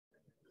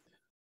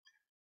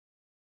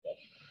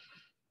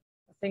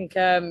think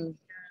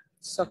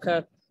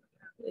soccer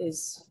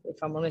is, if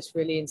I'm honest,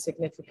 really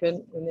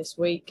insignificant in this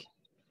week.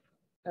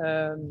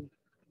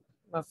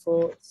 My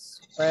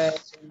thoughts,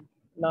 prayers, and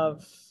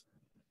love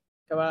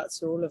go out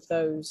to all of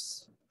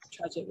those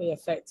tragically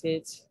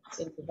affected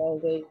in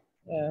Uvalde.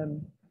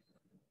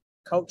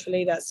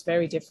 Culturally, that's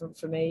very different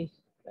for me,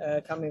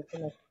 coming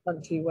from a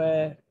country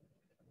where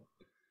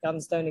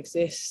guns don't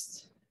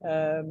exist.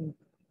 And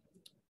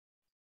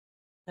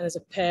as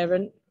a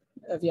parent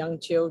of young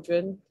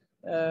children,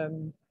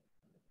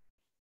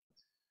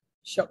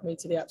 shocked me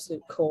to the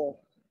absolute core,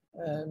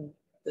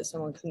 that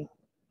someone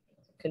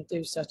can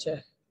do such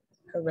a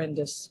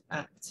horrendous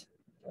act,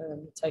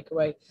 take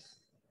away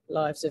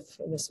lives of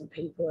innocent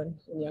people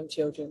and young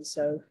children.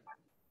 So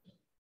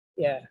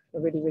yeah, a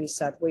really, really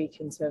sad week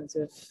in terms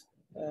of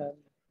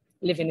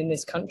living in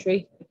this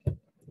country,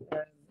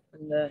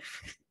 and the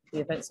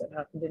events that have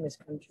happened in this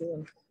country.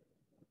 And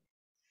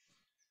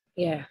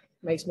yeah,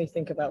 makes me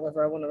think about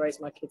whether I want to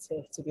raise my kids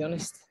here, to be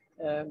honest.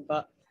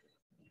 But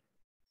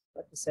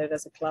like I said,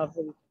 as a club,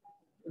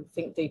 we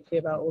think deeply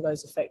about all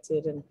those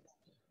affected and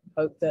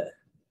hope that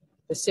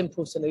the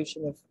simple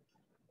solution of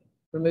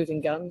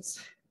removing guns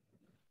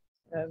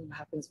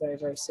happens very,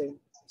 very soon.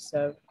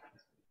 So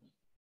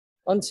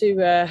onto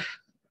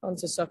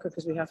soccer,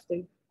 because we have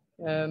to.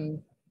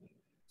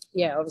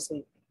 Yeah,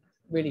 obviously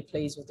really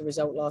pleased with the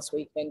result last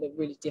weekend. A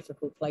really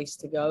difficult place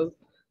to go.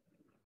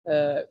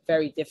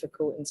 Very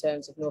difficult in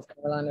terms of North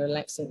Carolina, an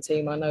excellent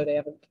team. I know they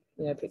haven't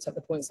picked up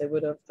the points they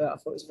would have, but I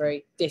thought it was a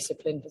very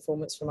disciplined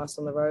performance from us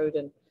on the road,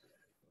 and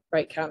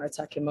great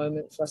counter-attacking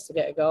moment for us to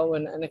get a goal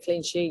and a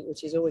clean sheet,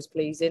 which is always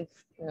pleasing.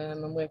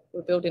 And we're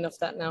building off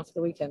that now for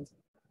the weekend.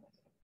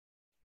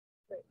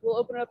 Great. We'll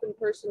open it up in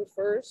person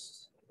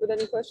first with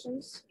any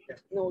questions. Yeah.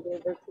 No, we'll do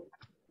it virtually.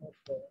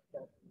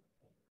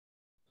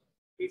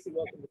 Casey,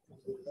 welcome to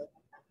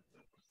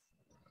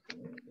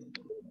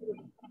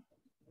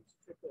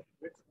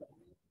Rich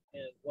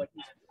and what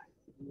he's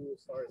doing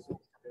as far as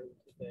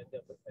the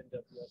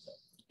NWSL.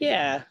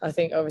 Yeah, I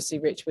think obviously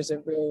Rich was a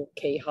real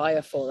key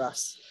hire for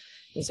us.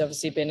 He's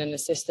obviously been an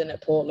assistant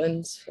at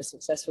Portland, a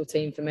successful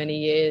team for many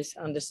years,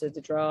 understood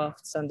the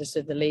drafts,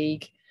 understood the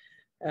league,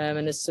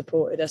 and has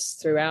supported us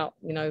throughout,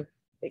 the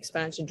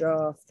expansion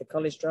draft, the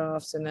college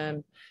drafts,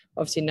 and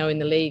obviously knowing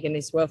the league and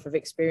his wealth of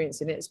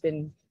experience in it has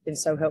been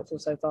so helpful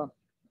so far.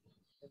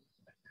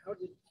 How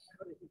did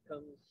he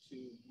come to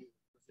you?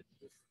 Was it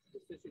a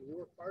decision you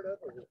were part of,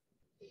 or?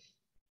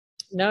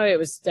 No, it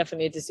was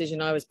definitely a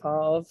decision I was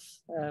part of.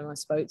 I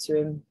spoke to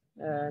him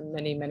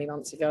many, many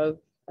months ago,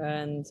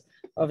 and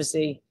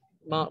obviously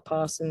Mark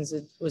Parsons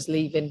was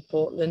leaving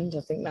Portland.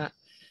 I think that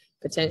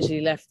potentially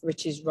left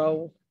Rich's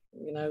role,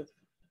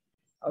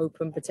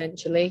 open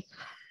potentially.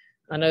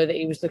 I know that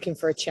he was looking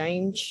for a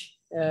change,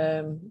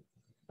 and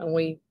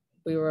we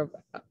were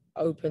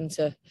open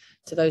to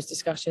those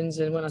discussions.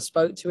 And when I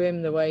spoke to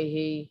him, the way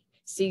he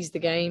sees the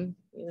game,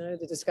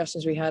 the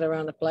discussions we had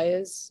around the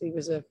players, he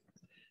was a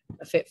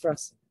fit for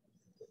us.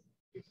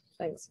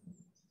 Thanks.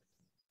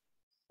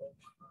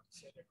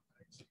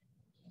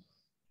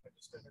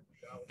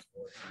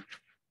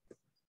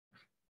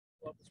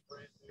 Club is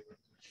brand new.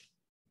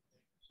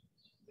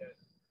 Yet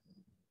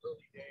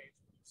early days,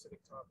 sitting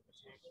top of the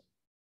table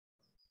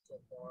so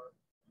far.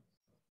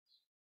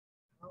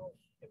 How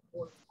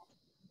important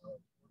has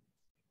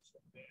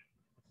it been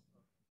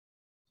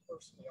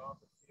personally off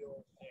the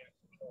field and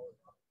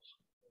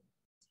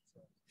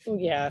Well,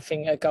 yeah, I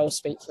think a goal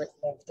speaks for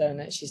itself, don't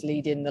it? She's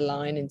leading the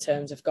line in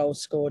terms of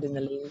goals scored in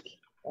the league.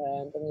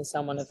 Bringing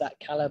someone of that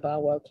caliber,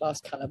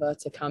 world-class caliber,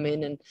 to come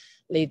in and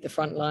lead the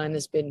front line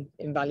has been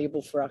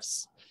invaluable for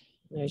us.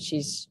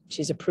 She's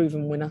a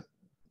proven winner.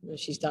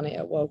 She's done it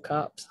at World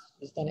Cups.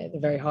 She's done it at the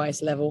very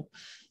highest level.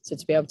 So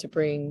to be able to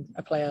bring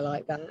a player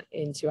like that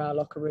into our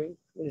locker room,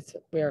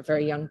 we're a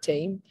very young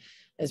team,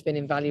 has been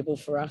invaluable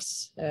for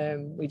us.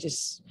 We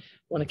just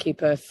want to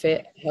keep her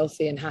fit,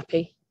 healthy and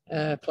happy,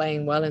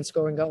 playing well and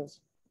scoring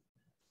goals.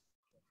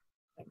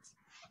 Thanks.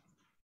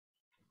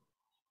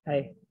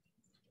 Hey.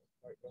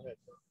 All right, go ahead.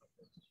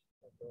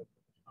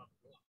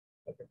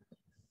 Okay.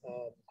 So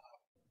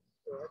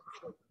I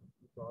have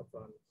thoughts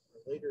on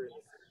later in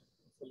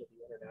some of the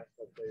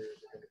international players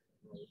are going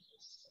to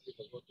take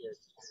a look at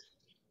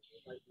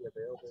might be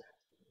available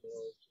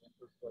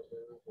for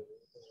players or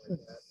anything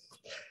like that.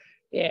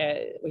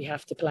 Yeah, we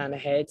have to plan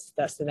ahead.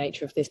 That's the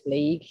nature of this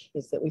league,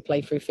 is that we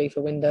play through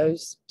FIFA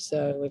windows.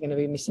 So we're going to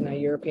be missing our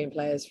European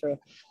players for a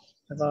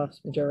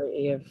vast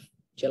majority of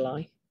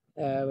July.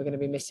 We're going to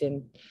be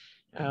missing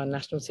our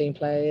national team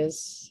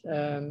players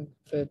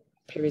for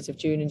periods of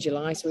June and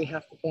July. So we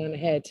have to plan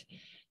ahead.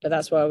 But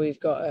that's why we've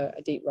got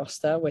a deep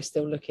roster. We're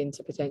still looking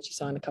to potentially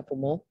sign a couple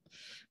more.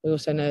 We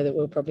also know that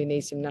we'll probably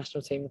need some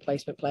national team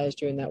replacement players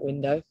during that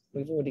window.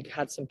 We've already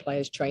had some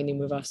players training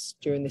with us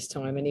during this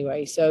time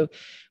anyway. So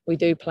we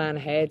do plan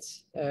ahead.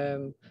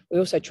 We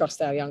also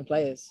trust our young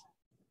players.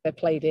 They're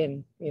played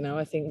in.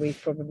 I think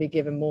we've probably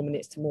given more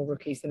minutes to more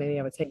rookies than any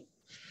other team.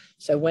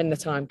 So when the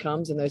time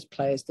comes and those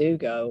players do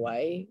go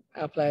away,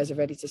 our players are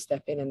ready to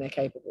step in and they're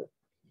capable.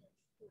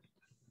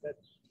 That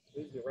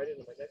leads me right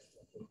into my next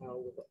question. How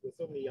with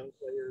so many young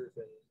players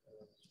and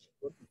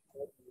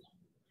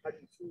how do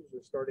you choose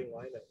your starting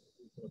lineup?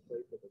 Who's going to play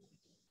for them?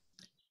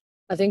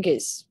 I think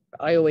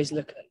I always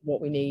look at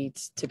what we need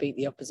to beat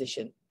the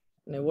opposition.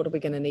 You know, what are we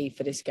going to need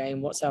for this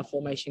game? What's our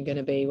formation going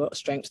to be? What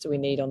strengths do we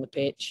need on the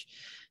pitch?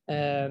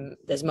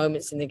 There's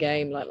moments in the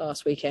game like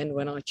last weekend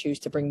when I choose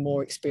to bring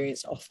more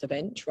experience off the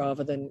bench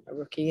rather than a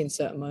rookie in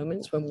certain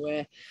moments when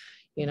we're,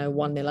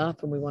 1-0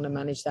 up and we want to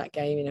manage that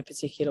game in a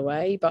particular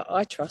way. But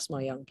I trust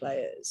my young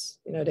players.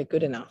 They're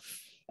good enough.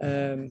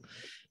 And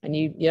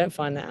you don't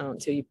find that out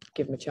until you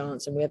give them a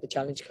chance. And we had the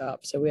Challenge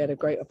Cup, so we had a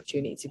great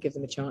opportunity to give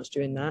them a chance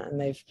during that. And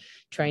they've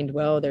trained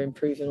well. They're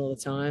improving all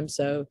the time.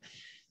 So,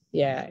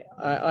 yeah,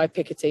 I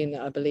pick a team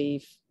that I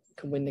believe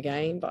can win the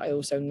game, but I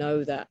also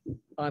know that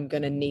I'm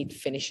going to need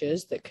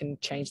finishers that can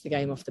change the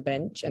game off the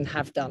bench and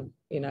have done,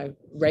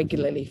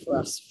 regularly for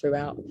us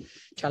throughout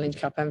Challenge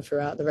Cup and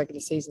throughout the regular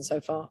season so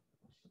far.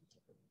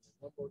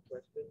 One more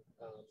question.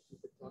 You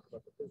could talk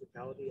about the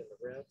physicality and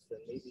the refs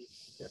and maybe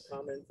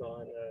comments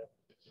on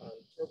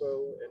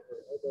Turbo and her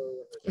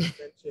elbow and her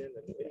suspension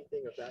and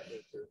anything of that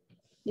nature.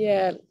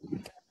 Yeah,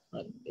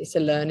 it's a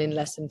learning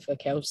lesson for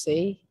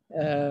Kelsey.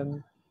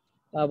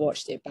 I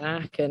watched it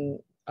back and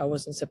I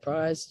wasn't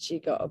surprised she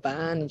got a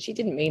ban, and she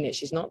didn't mean it.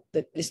 She's not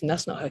listen,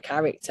 that's not her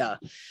character.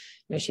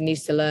 She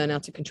needs to learn how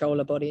to control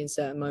her body in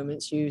certain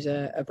moments, use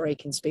a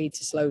braking speed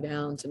to slow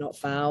down, to not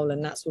foul.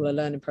 And that's all a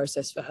learning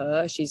process for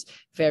her. She's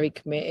very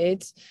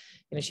committed.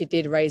 She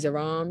did raise her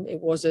arm. It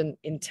wasn't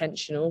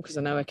intentional because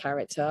I know her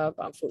character,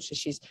 but unfortunately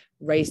she's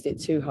raised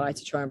it too high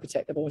to try and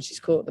protect the ball. And she's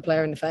caught the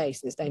player in the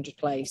face. It's dangerous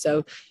play.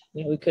 So,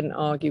 we couldn't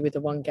argue with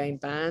the 1-game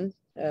ban.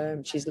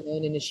 She's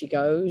learning as she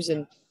goes.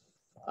 And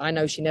I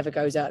know she never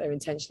goes out there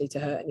intentionally to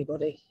hurt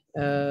anybody.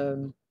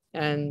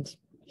 And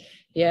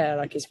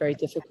yeah, it's very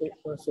difficult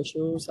for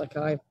officials.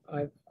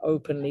 I've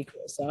openly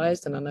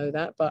criticised, and I know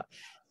that, but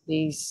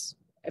these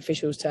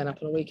officials turn up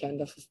on a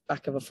weekend off the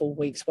back of a full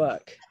week's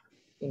work,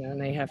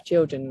 and they have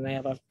children and they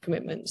have other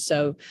commitments.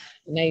 So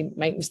they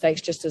make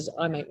mistakes just as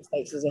I make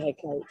mistakes as a head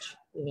coach,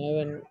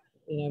 and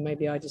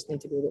maybe I just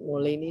need to be a bit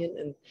more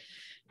lenient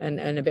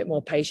and a bit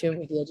more patient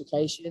with the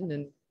education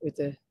and with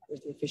the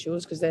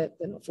officials, because they're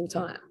not full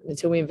time.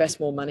 Until we invest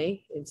more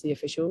money into the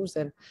officials,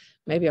 then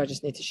maybe I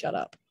just need to shut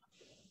up.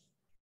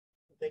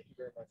 Thank you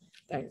very much.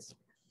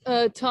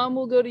 Thanks. Tom,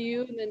 will go to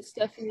you, and then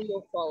Stephanie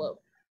will follow.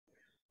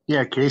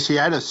 Yeah, Casey,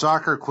 I had a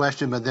soccer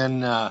question, but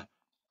then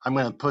I'm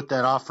going to put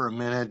that off for a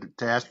minute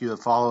to ask you a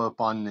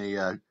follow-up on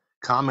the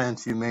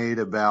comments you made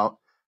about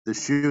the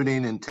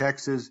shooting in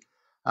Texas.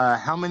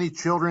 How many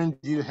children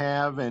do you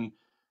have? And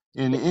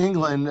in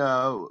England,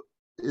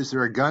 is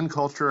there a gun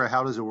culture, or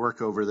how does it work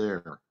over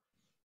there?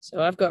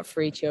 So I've got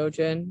 3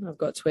 children. I've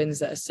got twins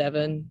that are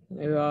 7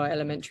 who are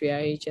elementary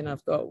age, and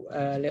I've got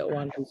a little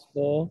one who's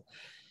 4.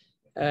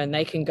 And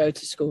they can go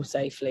to school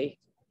safely.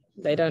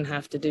 They don't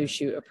have to do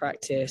shooter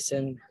practice.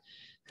 And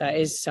that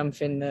is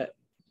something that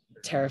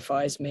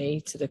terrifies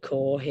me to the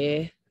core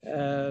here.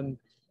 And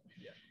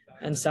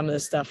some of the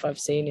stuff I've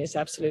seen is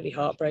absolutely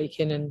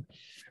heartbreaking. And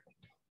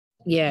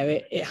yeah,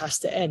 it has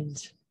to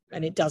end.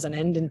 And it doesn't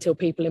end until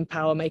people in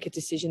power make a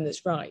decision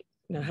that's right.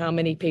 How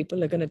many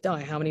people are going to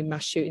die? How many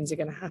mass shootings are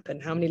going to happen?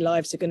 How many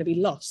lives are going to be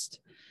lost?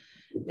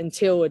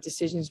 Until a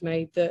decision's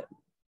made that,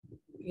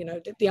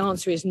 the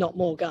answer is not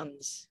more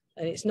guns.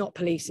 And it's not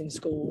police in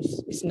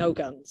schools. It's no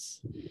guns.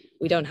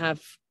 We don't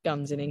have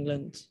guns in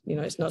England.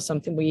 It's not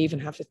something we even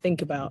have to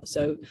think about.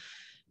 So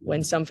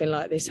when something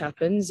like this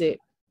happens, it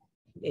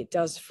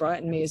does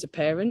frighten me as a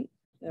parent.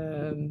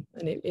 And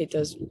it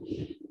does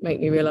make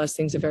me realize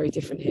things are very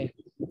different here.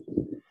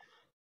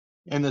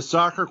 And the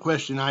soccer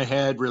question I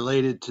had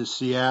related to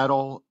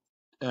Seattle,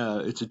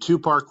 it's a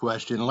 2-part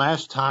question.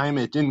 Last time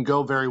it didn't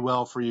go very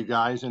well for you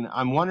guys, and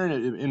I'm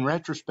wondering, in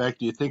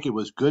retrospect, do you think it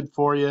was good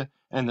for you?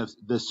 And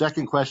the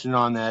second question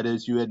on that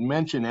is, you had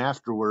mentioned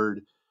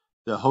afterward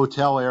the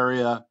hotel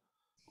area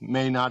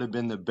may not have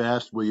been the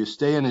best. Will you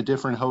stay in a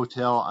different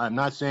hotel? I'm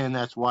not saying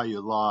that's why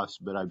you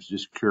lost, but I was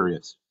just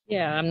curious.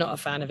 Yeah, I'm not a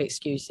fan of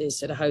excuses.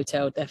 So the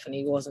hotel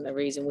definitely wasn't the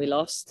reason we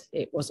lost.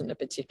 It wasn't a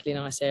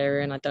particularly nice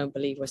area, and I don't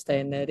believe we're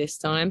staying there this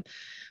time.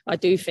 I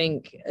do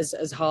think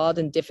as hard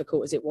and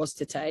difficult as it was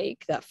to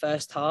take that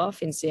first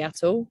half in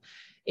Seattle,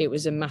 it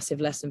was a massive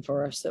lesson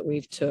for us that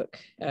we've took.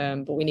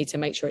 But we need to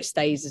make sure it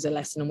stays as a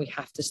lesson, and we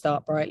have to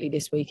start brightly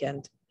this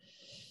weekend.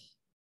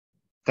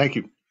 Thank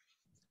you.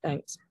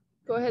 Thanks.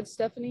 Go ahead,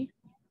 Stephanie.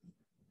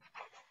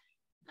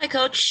 Hi,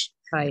 Coach.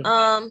 Hi.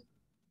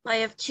 I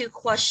have 2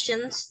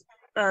 questions.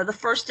 The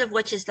first of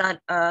which is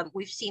that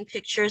we've seen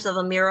pictures of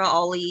Amira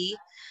Ali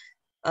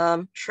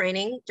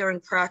training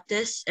during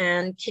practice.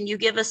 And can you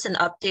give us an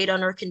update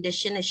on her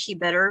condition? Is she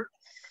better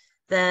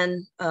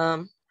than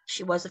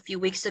she was a few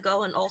weeks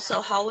ago? And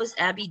also, how is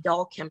Abby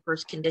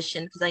Dahlkemper's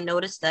condition? Because I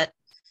noticed that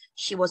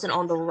she wasn't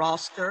on the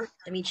roster.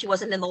 I mean, she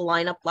wasn't in the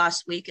lineup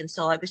last week. And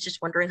so I was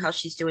just wondering how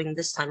she's doing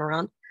this time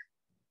around.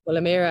 Well,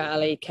 Amira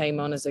Ali came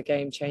on as a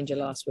game changer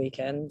last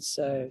weekend,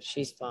 so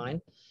she's fine.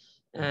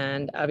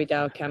 And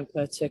Abigail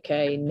Camper took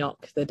a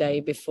knock the day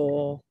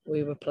before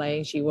we were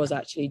playing. She was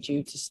actually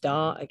due to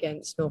start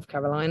against North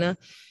Carolina.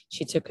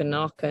 She took a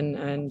knock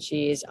and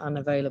she is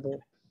unavailable.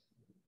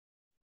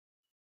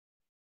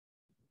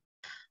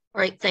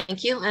 All right,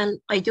 thank you. And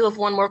I do have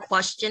one more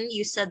question.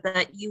 You said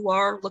that you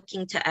are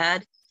looking to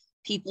add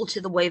people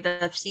to the Wave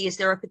FC. Is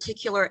there a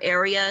particular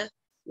area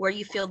where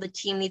you feel the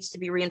team needs to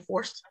be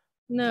reinforced?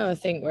 No, I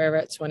think we're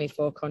at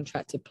 24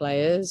 contracted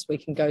players. We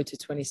can go to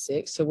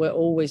 26. So we're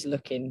always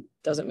looking.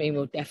 Doesn't mean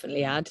we'll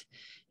definitely add.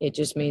 It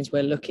just means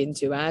we're looking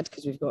to add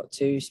because we've got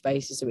 2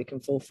 spaces that we can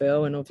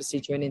fulfill. And obviously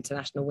during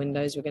international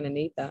windows, we're going to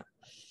need that.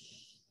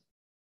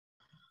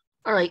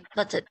 All right,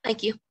 that's it.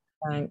 Thank you.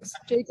 Thanks.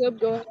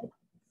 Jacob, go ahead.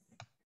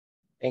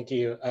 Thank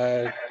you.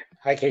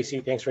 Hi,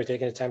 Casey. Thanks for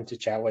taking the time to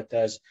chat with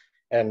us.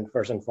 And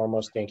first and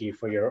foremost, thank you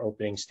for your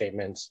opening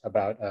statements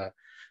about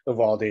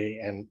Uvalde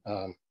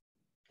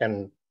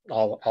and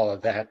all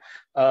of that.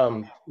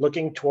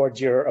 Looking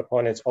towards your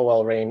opponent's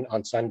OL Reign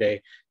on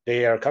Sunday,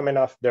 they are coming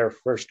off their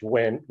first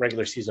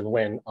regular season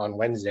win on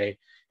Wednesday.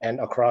 And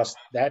across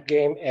that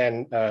game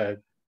and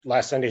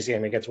last Sunday's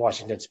game against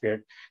Washington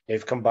Spirit,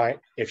 they've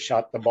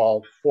shot the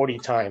ball 40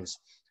 times.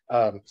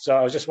 So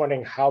I was just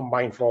wondering, how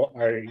mindful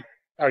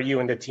are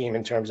you and the team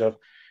in terms of,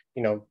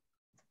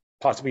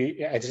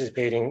 possibly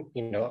anticipating,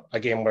 a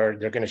game where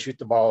they're going to shoot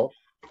the ball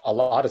a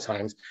lot of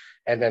times,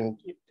 and then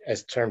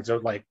as terms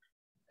of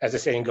as the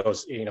saying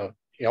goes,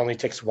 it only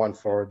takes one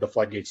for the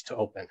floodgates to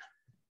open.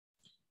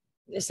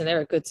 Listen, they're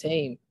a good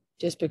team.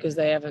 Just because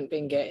they haven't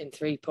been getting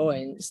 3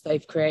 points,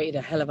 they've created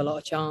a hell of a lot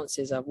of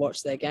chances. I've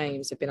watched their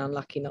games. They've been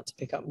unlucky not to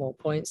pick up more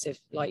points. If,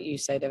 like you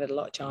say, they've had a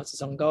lot of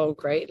chances on goal,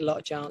 created a lot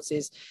of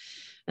chances,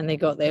 and they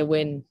got their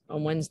win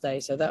on Wednesday.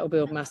 So that will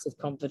build massive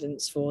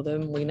confidence for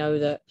them. We know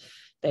that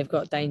they've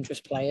got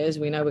dangerous players.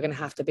 We know we're going to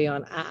have to be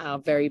at our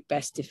very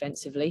best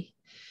defensively.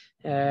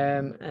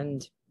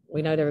 And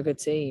we know they're a good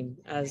team.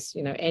 As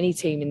you know, any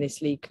team in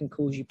this league can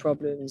cause you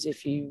problems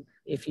if you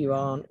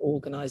aren't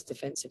organized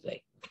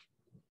defensively.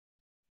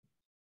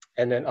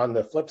 And then on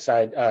the flip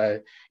side,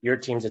 your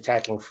team's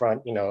attacking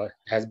front,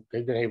 has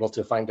been able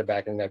to find the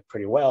back of the net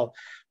pretty well.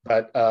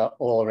 But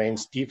OL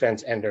Reign's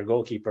defense and their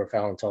goalkeeper,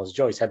 Fallon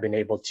Joyce, have been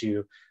able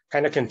to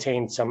kind of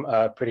contain some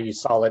pretty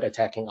solid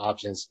attacking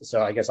options.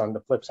 So I guess on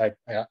the flip side,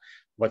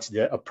 what's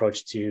the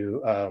approach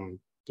to,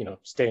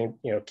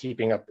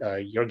 keeping up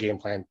your game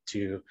plan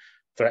to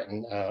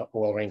threaten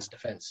OL Reign's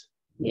defense?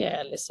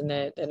 Yeah, listen,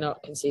 they're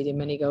not conceding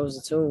many goals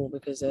at all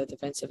because they're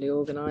defensively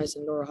organised,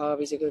 and Laura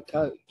Harvey's a good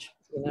coach.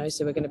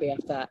 So we're going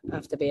to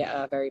have to be at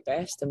our very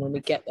best. And when we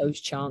get those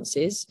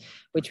chances,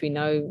 which we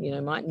know,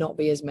 might not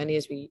be as many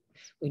as we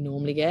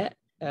normally get,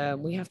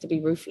 we have to be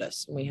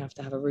ruthless, and we have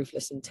to have a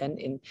ruthless intent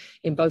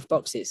in both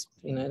boxes.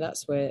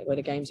 That's where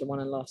the games are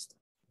won and lost.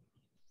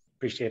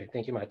 Appreciate it.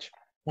 Thank you much.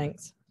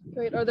 Thanks.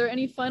 Great. Are there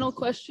any final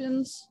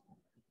questions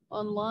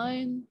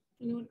online?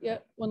 Anyone? Yeah,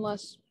 one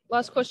last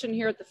question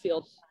here at the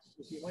field.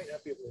 You might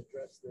not be able to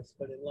address this,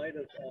 but in light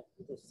of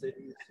the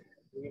city's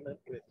agreement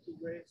with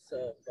Tigres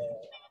of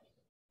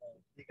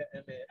Liga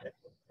MX,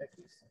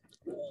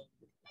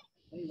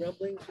 any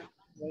rumblings of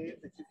Wave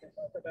that you can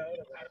talk about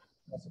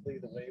possibly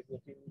the Wave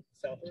looking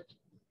southward?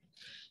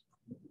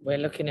 We're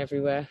looking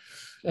everywhere.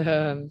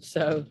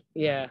 So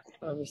yeah,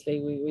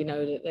 obviously we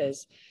know that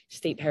there's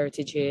steep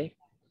heritage here.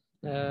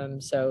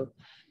 So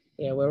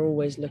yeah, we're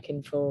always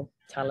looking for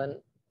talent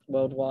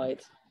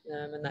worldwide,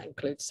 and that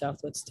includes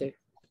southwards too.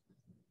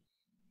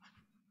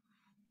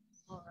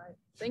 All right.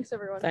 Thanks,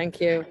 everyone. Thank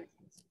you.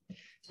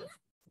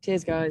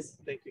 Cheers, guys.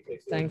 Thank you,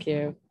 Casey. Thank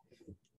you.